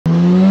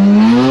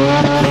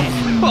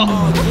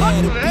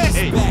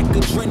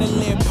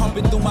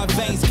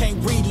veins can't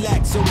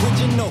relax.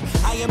 Original,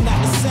 I am not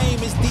the same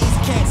as these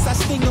cats. I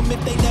sting them if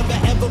they never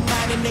ever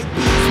mind and they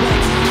beeswax. I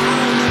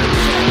ain't never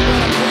chat, but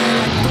I'm wearing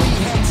like 3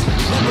 hats.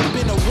 Never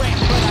been a rat,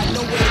 but I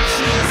know where the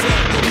cheese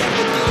at. You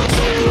never did a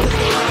trophy cause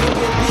they ain't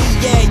with me.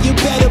 Yeah, you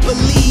better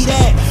believe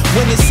that.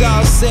 When it's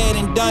all said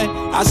and done,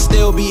 I'll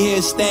still be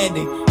here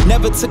standing.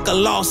 Never took a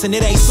loss and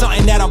it ain't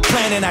something that I'm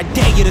planning. I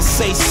dare you to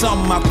say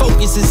something. My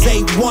focus is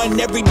A1.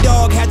 Every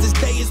dog has his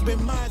day. It's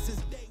been mine since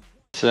day one.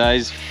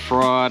 Today's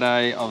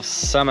Friday of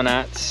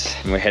SUMMERNATS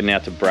and we're heading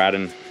out to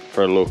Braddon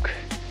for a look.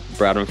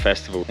 Braddon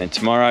Festival. And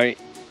tomorrow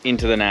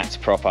into the Nats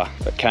proper.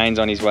 But Kane's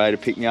on his way to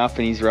pick me up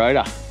in his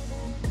rotor.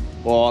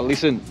 Well,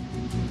 listen.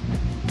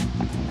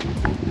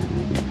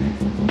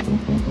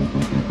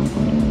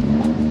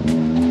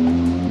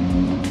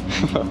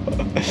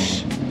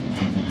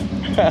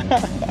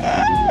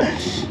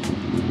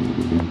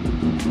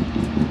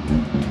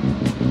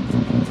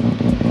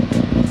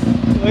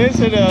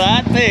 Listen to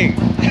that thing.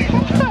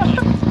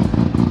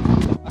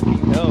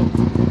 Fucking hell. I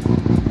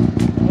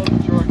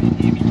wasn't sure if you'd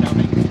hear me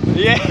coming.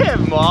 Yeah,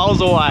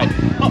 miles away.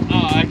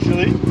 Oh,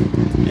 actually?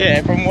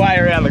 Yeah, from way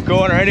around the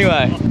corner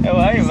anyway. How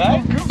are you,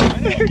 mate?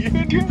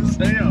 Good.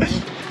 See ya.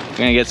 We're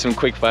gonna get some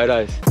quick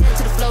photos.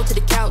 To the floor, to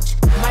the couch.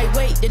 Might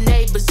wake the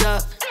neighbors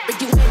up.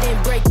 Break you in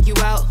and break you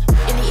out.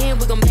 In the end,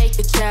 we gon' make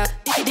a child.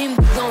 Then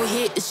we gon'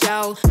 hit the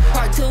show.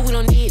 Part 2, we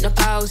don't need no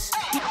pause.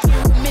 Here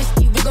with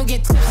Misty, we gon'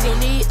 get tipsy. Don't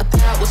need a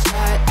power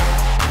shot.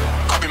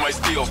 Copy my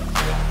steel.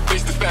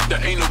 Face the fact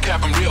that ain't no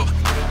cap, I'm real.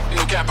 Ain't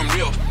no cap, I'm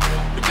real.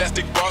 The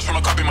plastic bars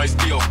tryna copy my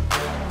steel.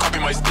 Copy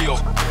my steel.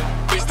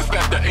 Face the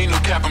fact that ain't no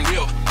cap, I'm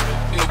real.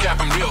 Ain't no cap,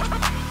 I'm real.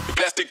 The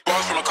plastic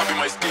bars tryna copy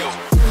my steel.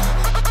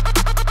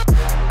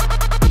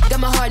 Got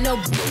my heart, no.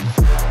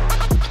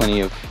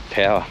 Plenty of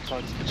power. So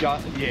it's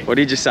just, yeah. What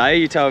did you say?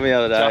 You told me the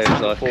other day.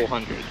 Just It was like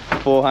 400.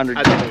 400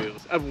 At the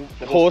wheels.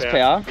 The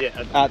horsepower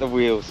Yeah, at the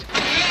wheels.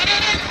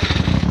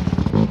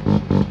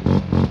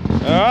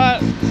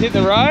 Alright, let's hit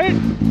the road.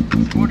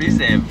 What is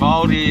there?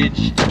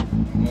 Voltage,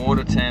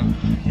 water temp.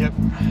 Yep.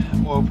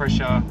 Oil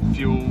pressure,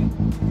 fuel,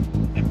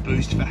 and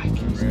boost vac.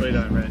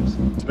 Speedo revs.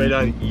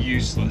 Speedo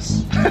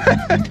useless.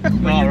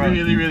 When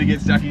you really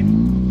get stuck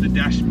in, the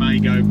dash may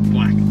go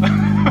black.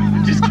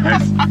 It just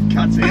goes,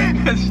 cuts out.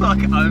 It's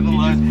like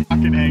overload.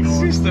 Fucking hang on.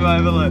 System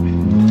overload.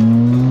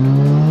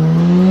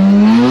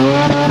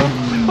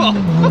 Oh,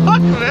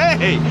 fuck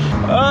me!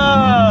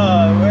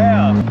 Oh,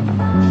 wow.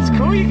 It's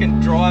cool you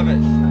can drive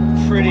it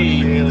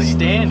pretty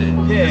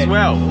standard as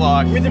well.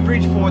 Like With the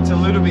Bridgeport's a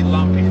little bit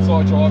lumpy. It's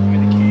like driving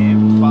with a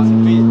cam, but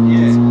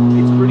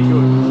it's pretty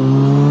good.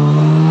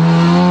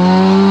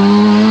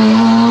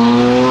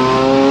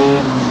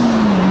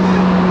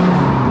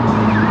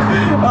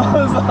 I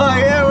was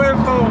like, yeah, we're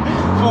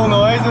full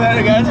noise, and then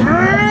it goes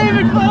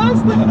even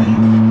faster.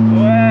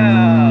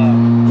 Wow,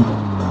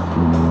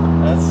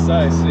 that's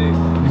so sick.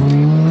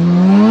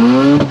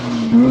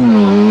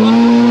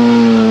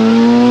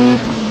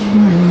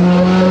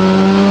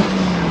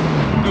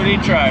 Good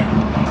intro.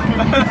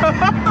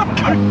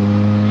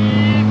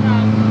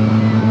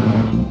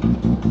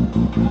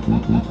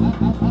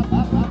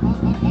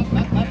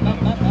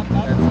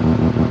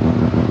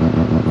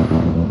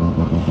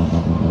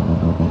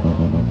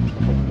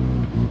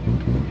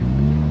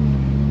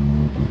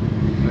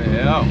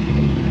 Yeah,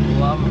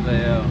 love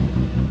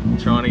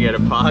it. Trying to get a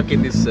park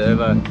in this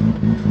servo. There's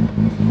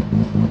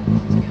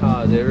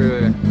cars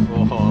everywhere.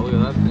 Oh, look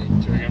at that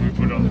thing. Do you reckon we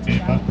put it on the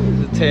timber?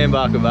 Is a 10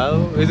 buck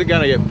available? Is it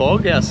going to get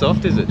bogged? How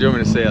soft is it? Do you want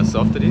me to see how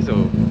soft it is,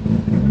 or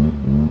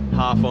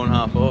half on,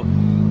 half off?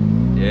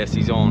 Yes,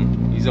 he's on.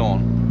 He's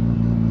on.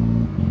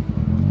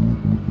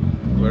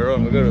 We're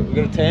on. We've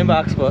got a 10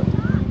 buck spot.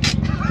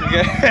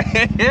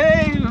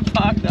 Yeah, we're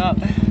parked up.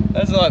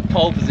 That's like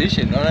pole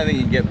position. I don't think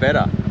you can get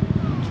better.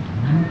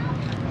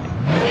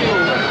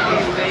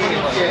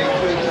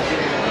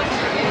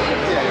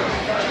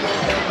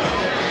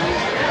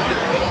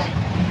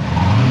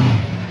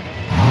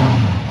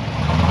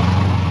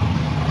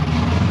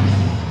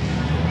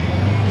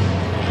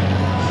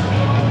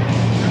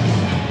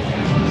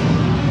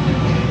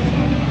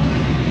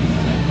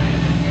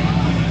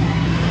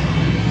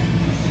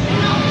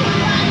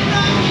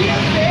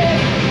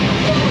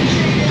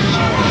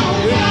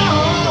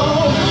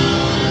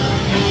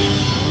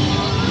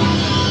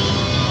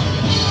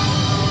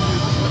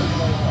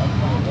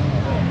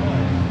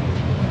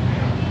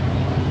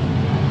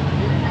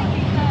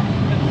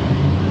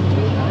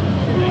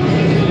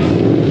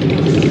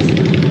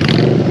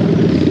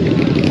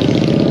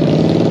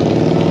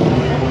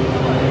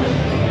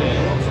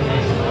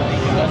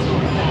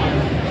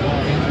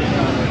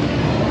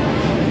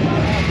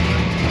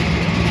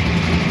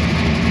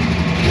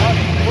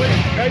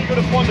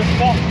 Find a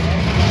spot.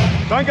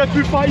 Don't go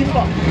too far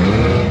either.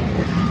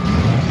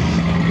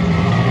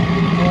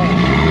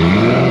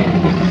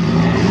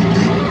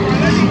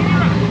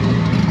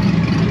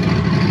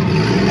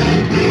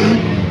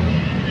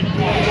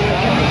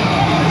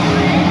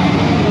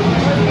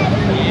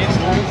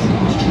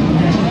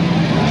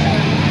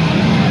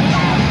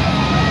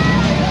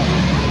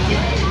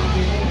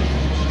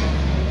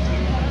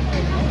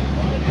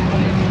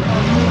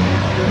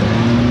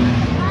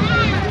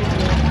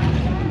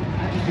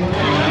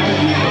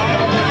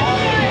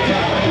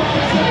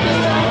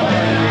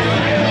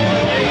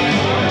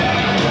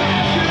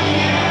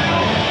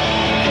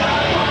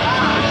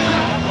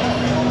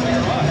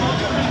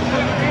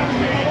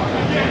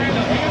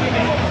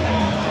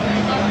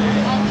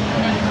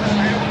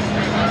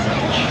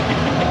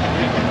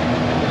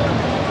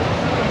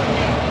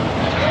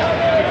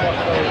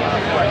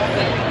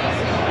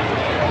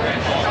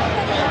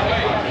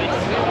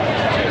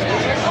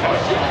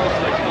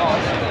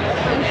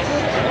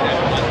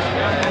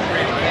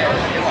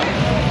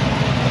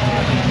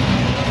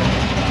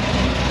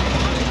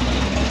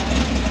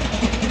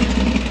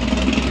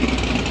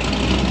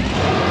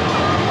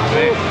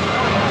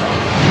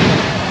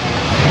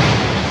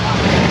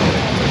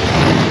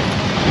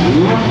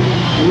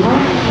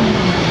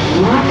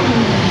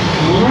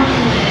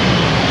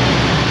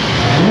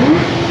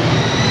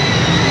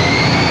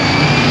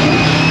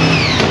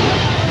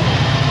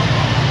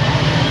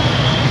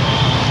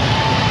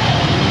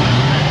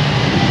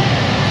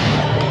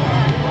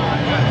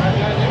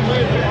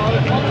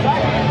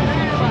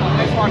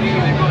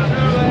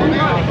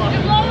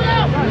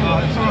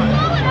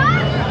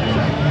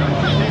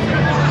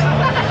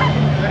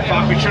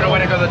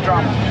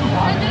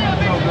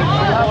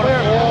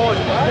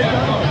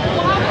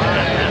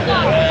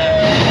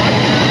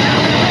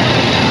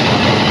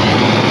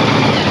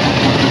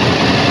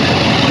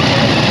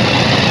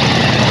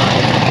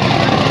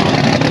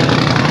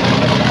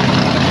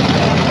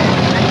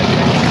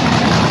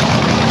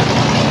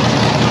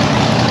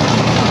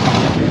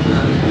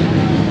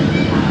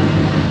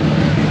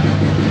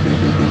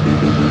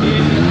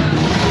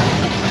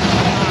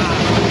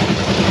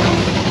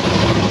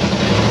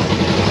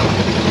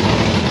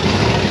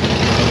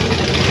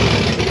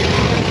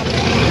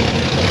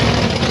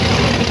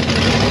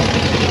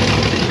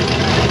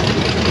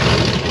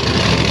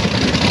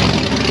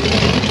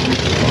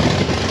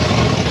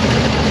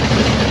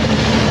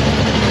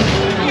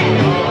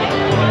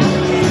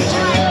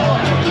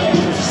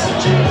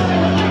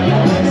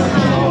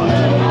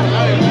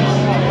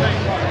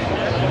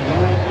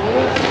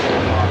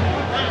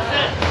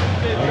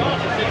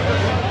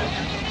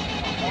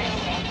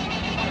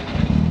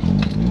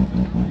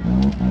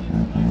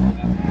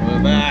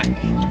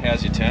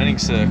 There's your turning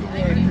circle.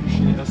 We'll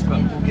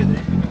get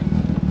there.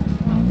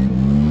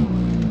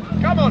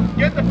 Come on,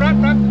 get the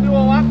front to do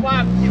a whack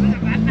whack. Give it a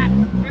whack whack.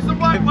 Do some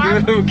whack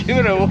whack. Give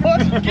it a what?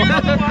 Give it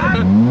a whack.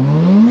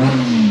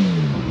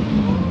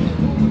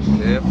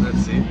 Yep,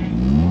 that's it.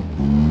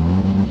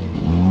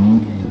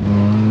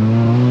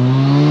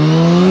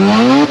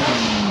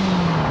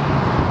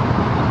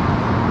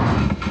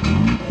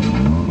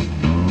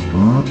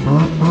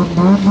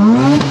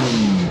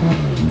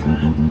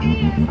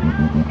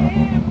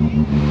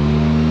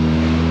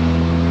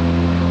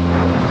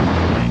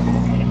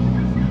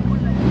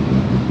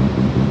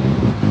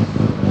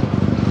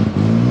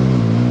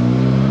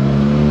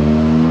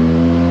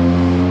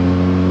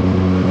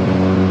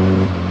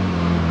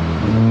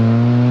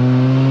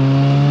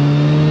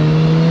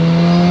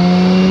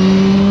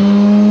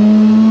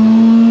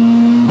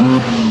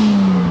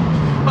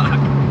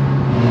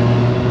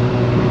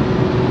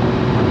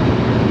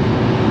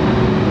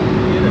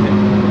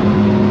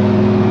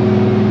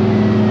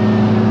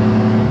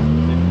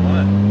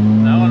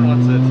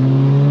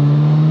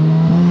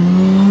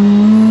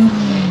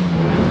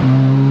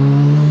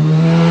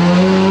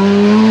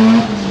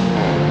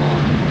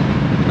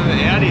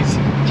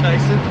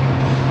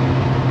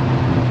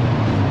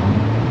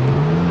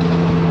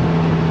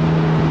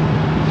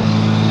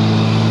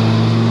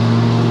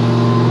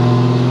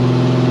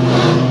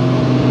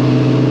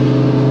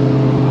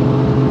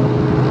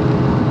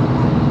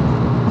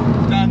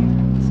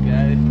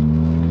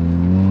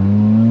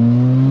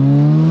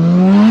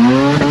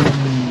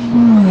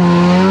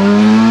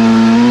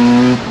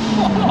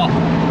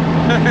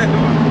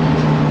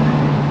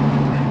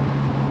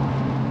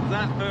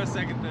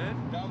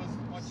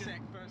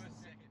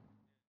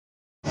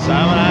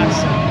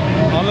 SUMMERNATS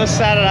on the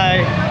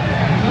Saturday,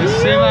 the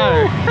Simo.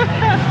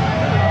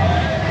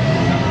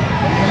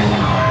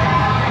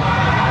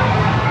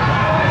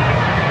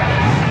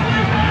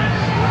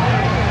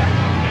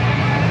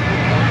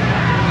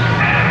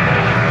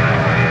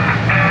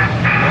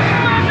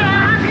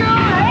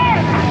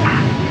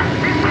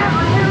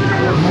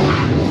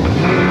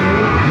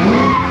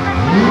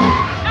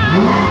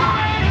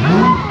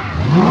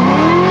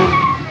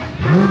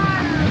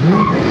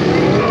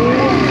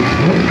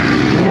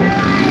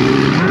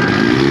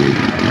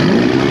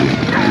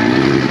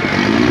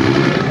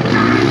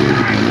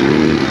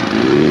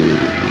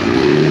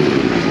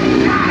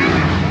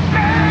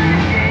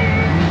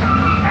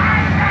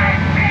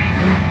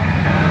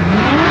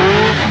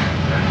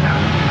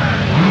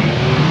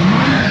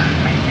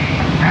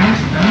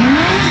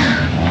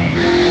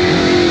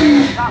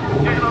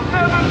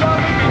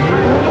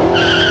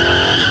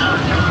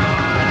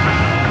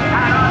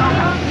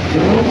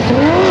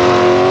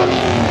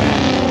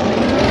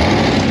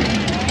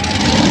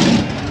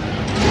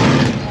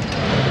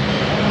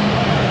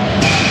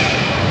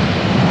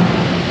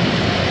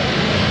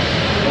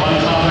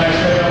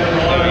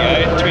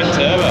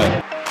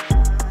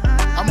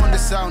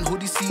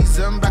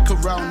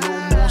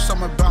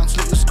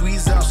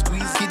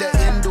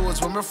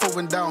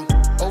 Throwing down,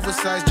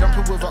 oversized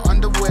jumping with her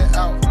underwear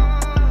out.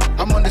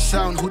 I'm on the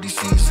sound, hoodie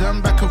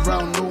season, back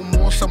around, no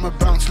more summer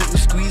bounce, let me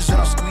squeeze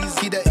out, squeeze.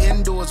 Keep that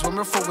indoors when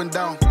we're throwing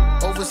down,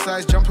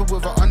 oversized jumping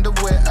with her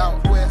underwear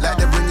out. Like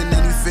they're bringing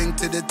anything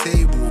to the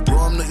table, bro,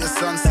 I'm not your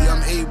son, see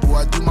I'm able,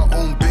 I do my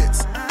own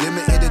bits.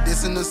 Limited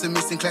edition and some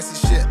missing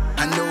classic shit,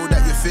 I know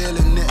that you're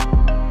feeling it.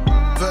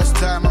 First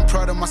time, I'm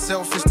proud of my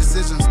selfish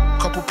decisions.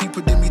 Couple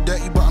people did me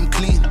dirty, but I'm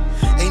clean.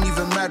 Ain't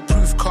even mad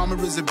proof, karma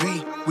is a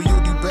B. We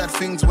all do bad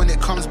things, when it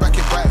comes back,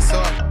 it bites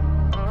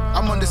hard.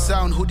 I'm on the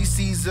sound, hoodie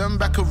season,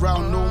 back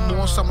around, no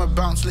more summer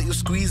bounce, let you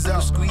squeeze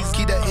out, squeeze.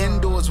 Keep that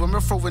indoors when we're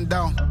throwing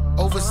down,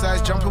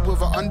 oversized jumping with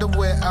her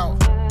underwear out.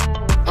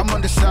 I'm on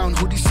the sound,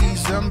 hoodie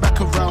season,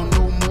 back around,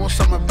 no more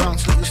summer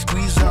bounce, let you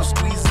squeeze out,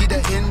 squeeze. Keep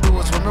that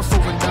indoors when we're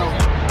throwing down,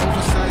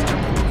 oversized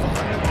jumping with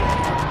her underwear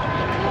out.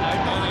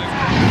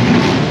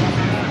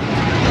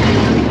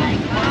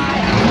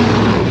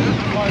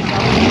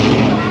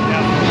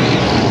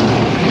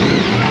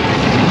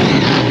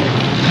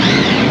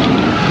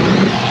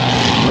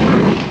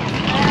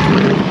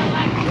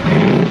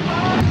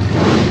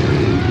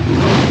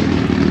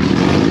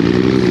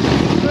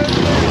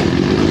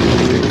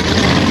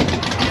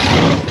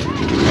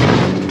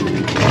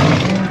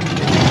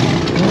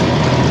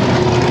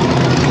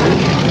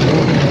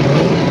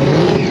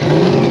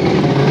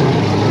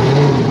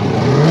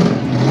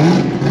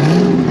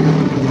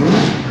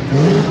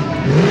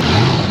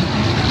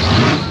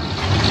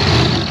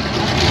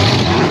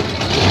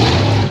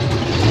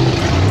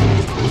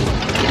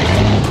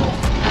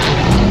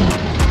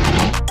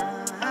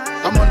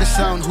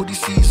 Hoodie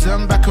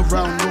season, back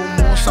around,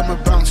 no more summer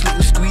bounce, let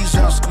you squeeze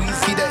out, squeeze.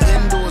 Keep that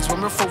indoors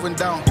when we're throwing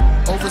down,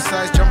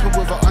 oversized jumping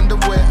with her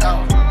underwear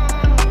out.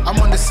 I'm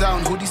on the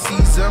sound, hoodie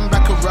season,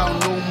 back around,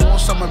 no more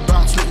summer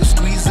bounce, let you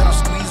squeeze out,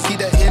 squeeze. Keep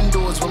that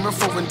indoors when we're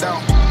throwing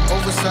down,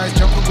 oversized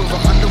jumping with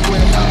her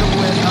underwear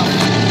out.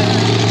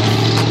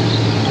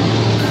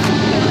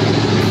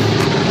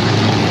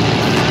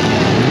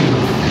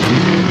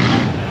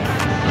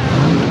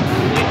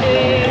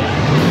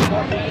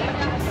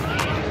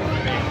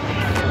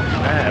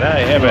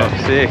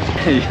 sick.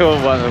 You're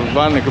the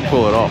one that could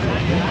pull it off.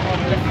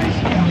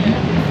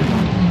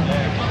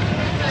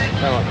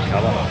 I like the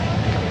colour.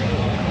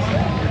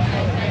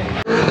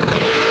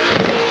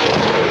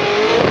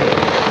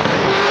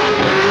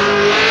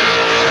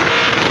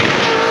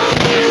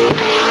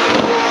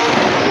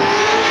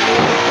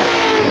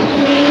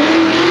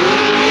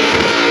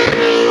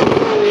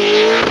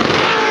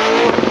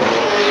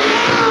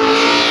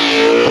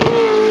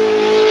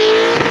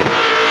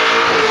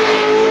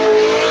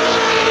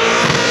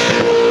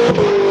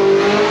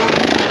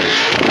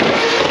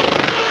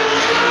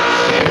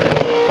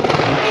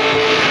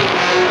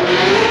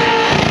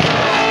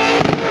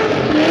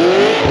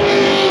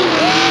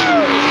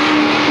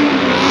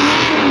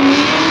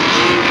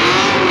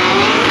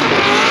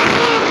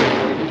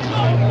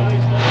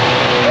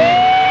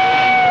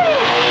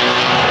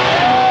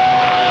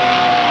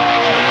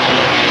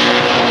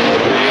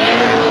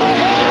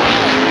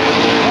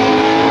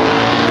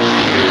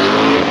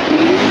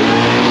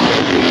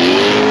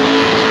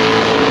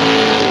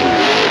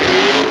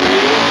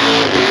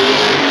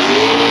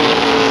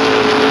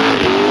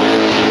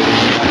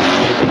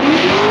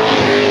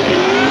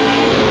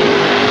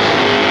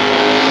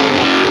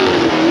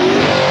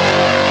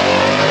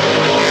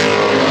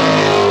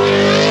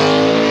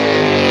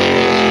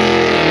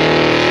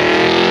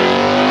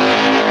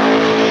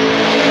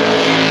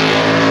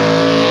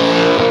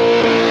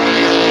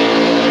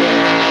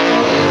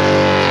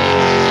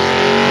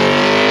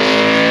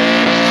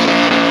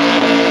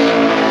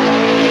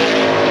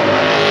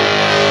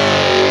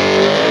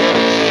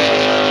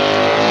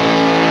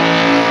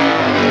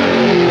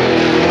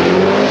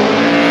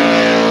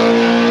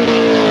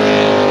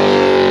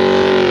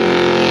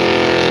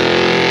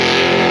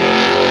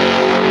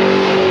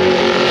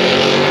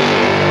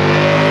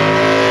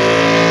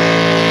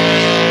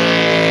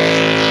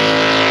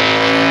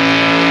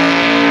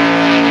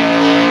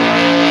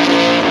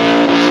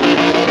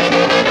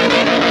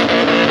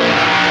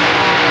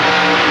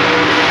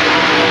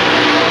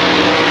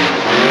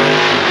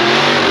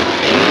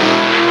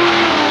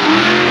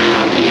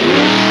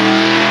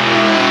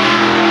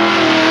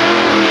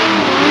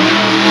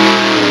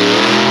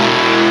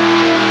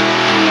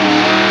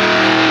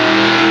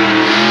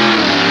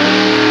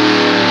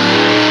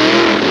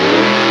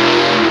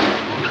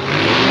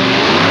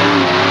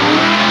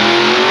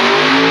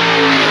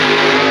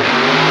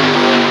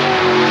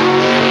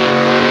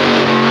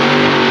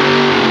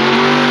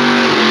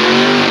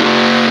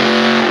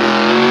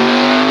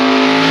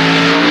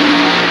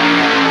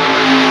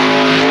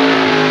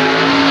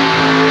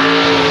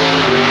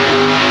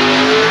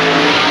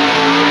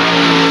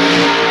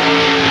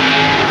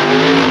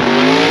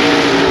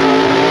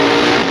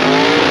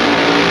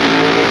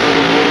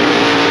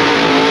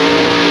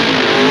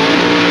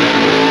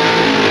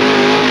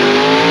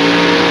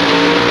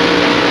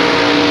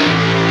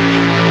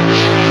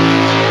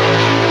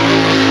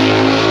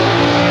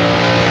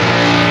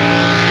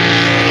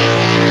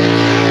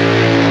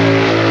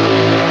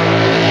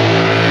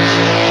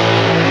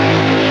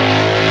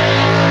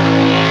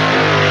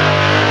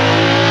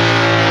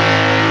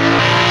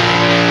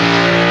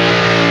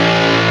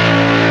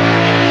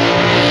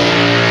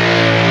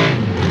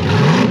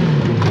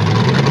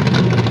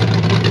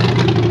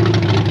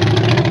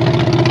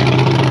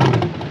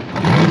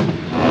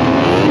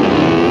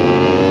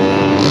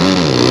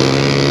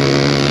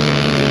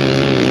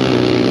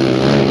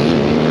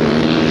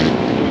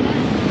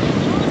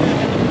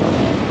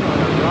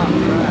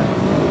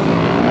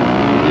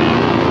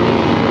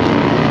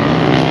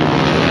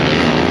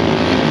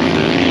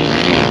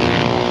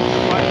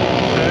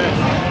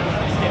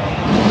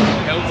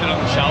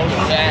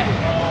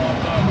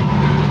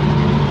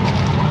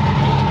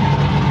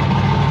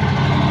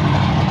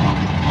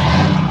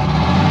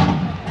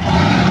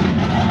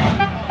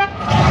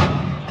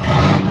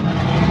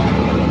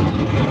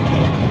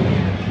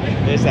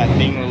 There's that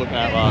thing we were looking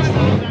at last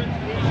time.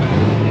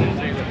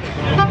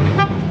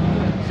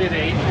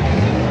 City.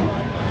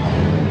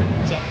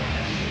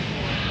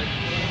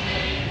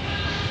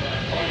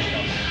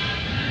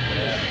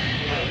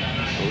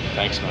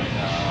 Thanks, mate.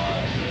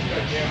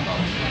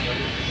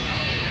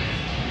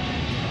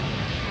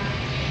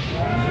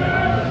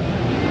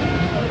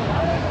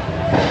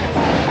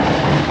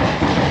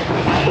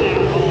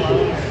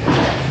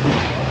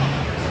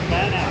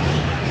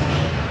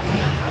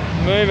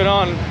 Moving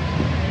on.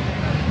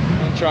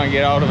 I'm trying to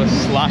get hold of a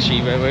slushy,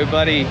 but we're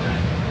bloody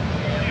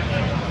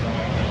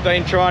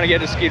been trying to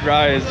get to Skid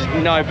Row. There's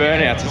no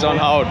burnouts. It's on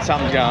hold.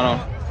 Something's going on.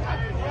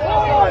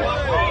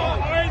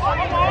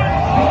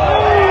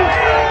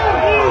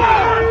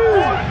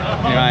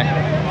 Anyway,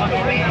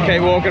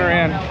 keep walking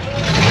around.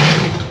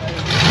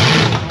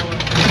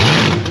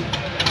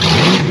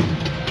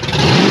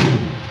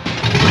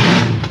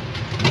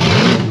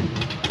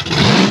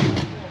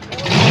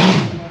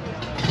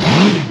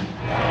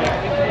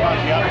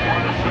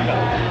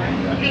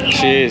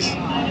 Cheers.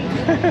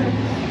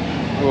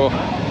 Whoa.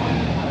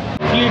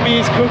 Few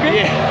beers cooking?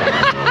 Yeah.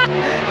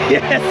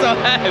 Yes, I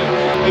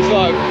have. It's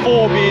like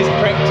 4 beers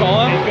prep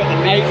time,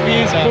 8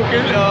 beers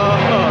cooking.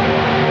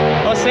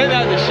 Oh. I said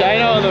that to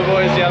Shano and the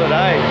boys the other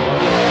day.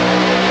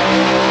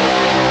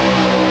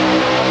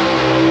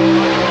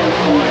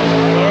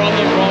 We're on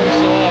the wrong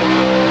side.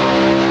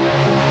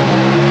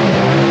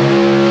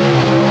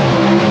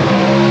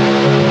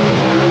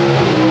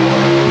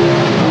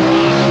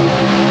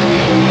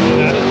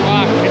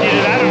 Fuck, can you do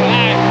that or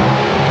not?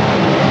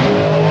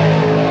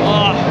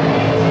 Oh,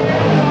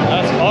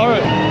 that's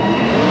horrid.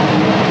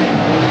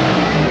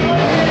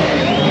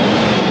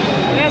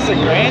 That's the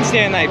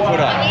grandstand they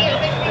put up.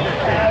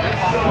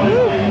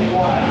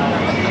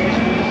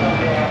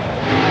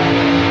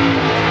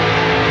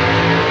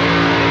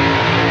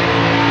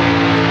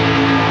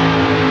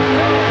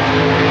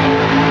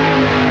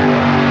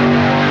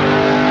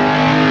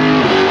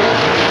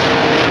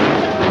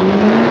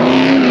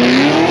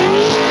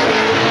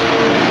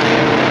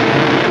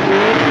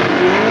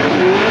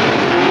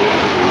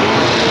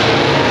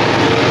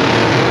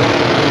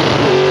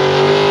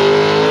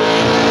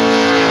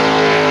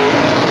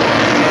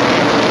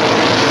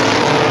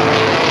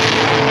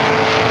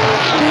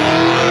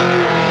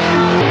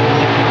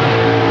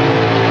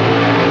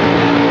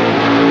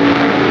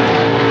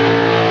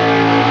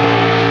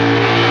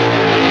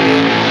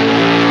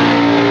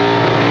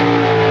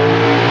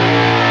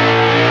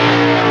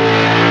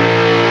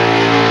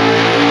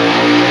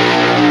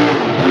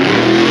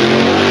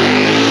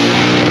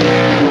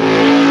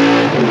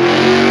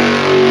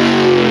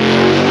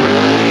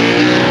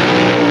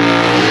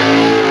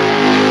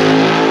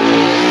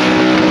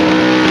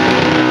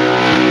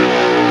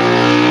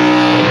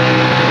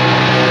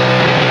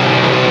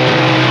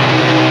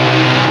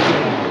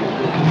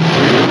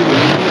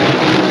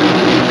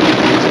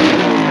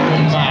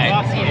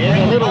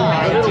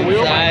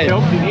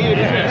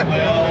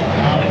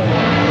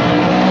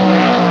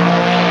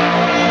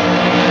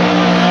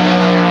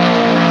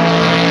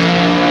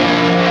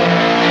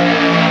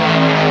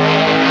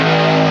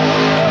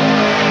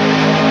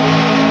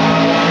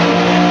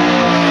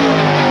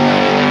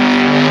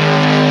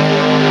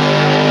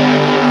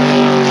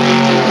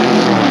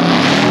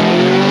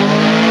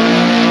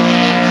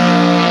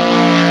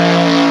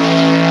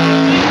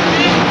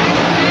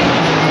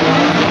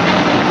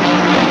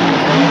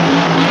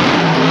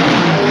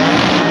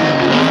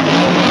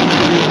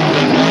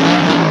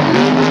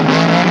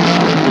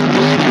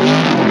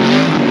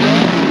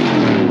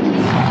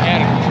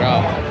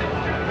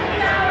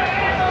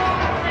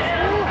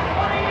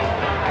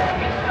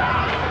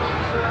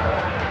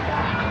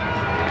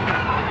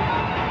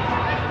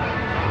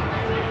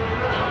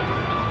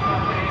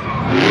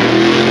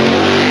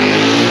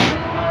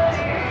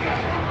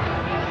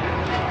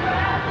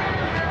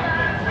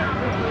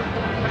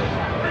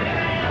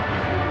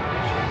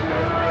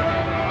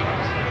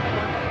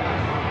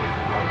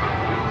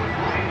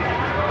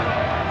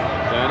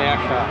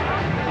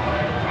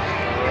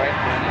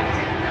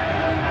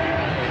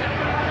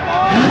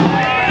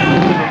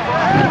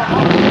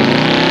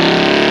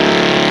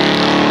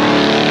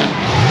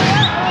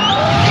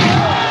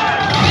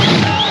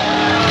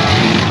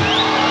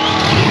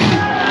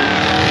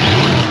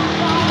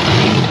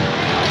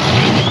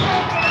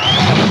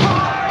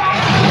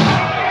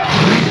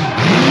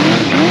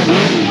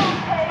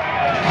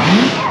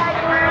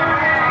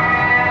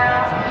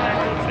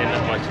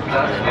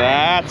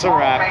 That's a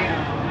wrap.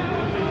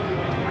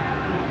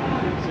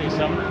 See you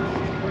soon.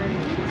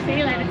 See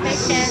you later. Take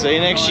care. See you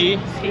next year.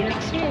 See you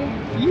next year.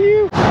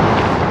 You.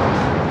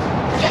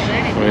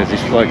 Where's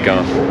this bloke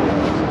going?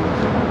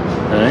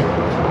 Hey?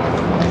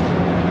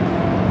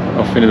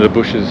 Off into the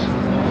bushes.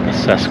 A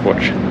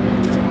Sasquatch.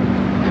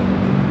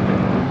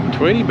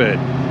 Tweety bird.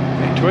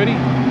 Hey, Tweety.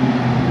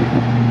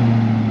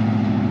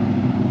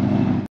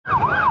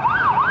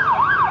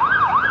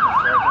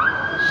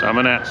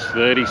 SUMMERNATS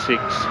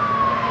 36.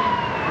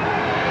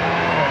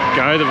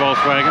 Go the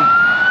Volkswagen.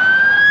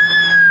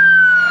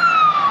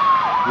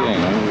 Yeah,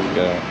 we'll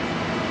go.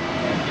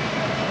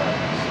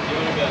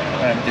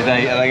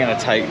 Are they going to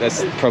take?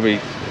 That's probably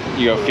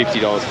you got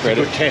 $50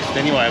 credit. Good test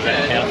anyway of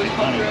that house.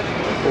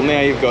 Well,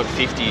 now you've got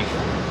 50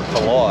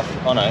 for life.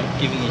 Oh no,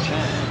 giving you a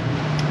chance.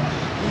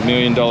 $1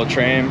 million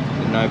tram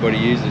that nobody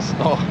uses.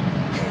 Oh,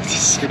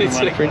 it's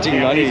printing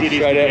money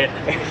straight out.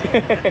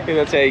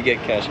 That's how you get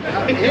cash.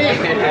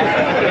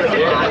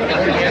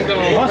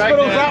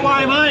 Hospital's that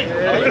way, mate.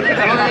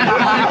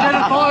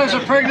 Identify as a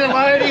pregnant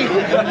lady.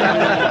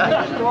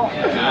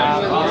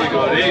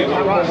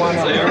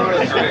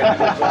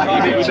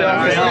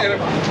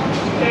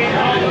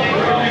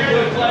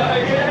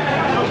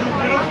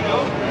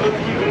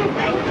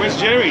 Where's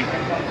Jerry?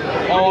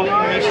 Oh,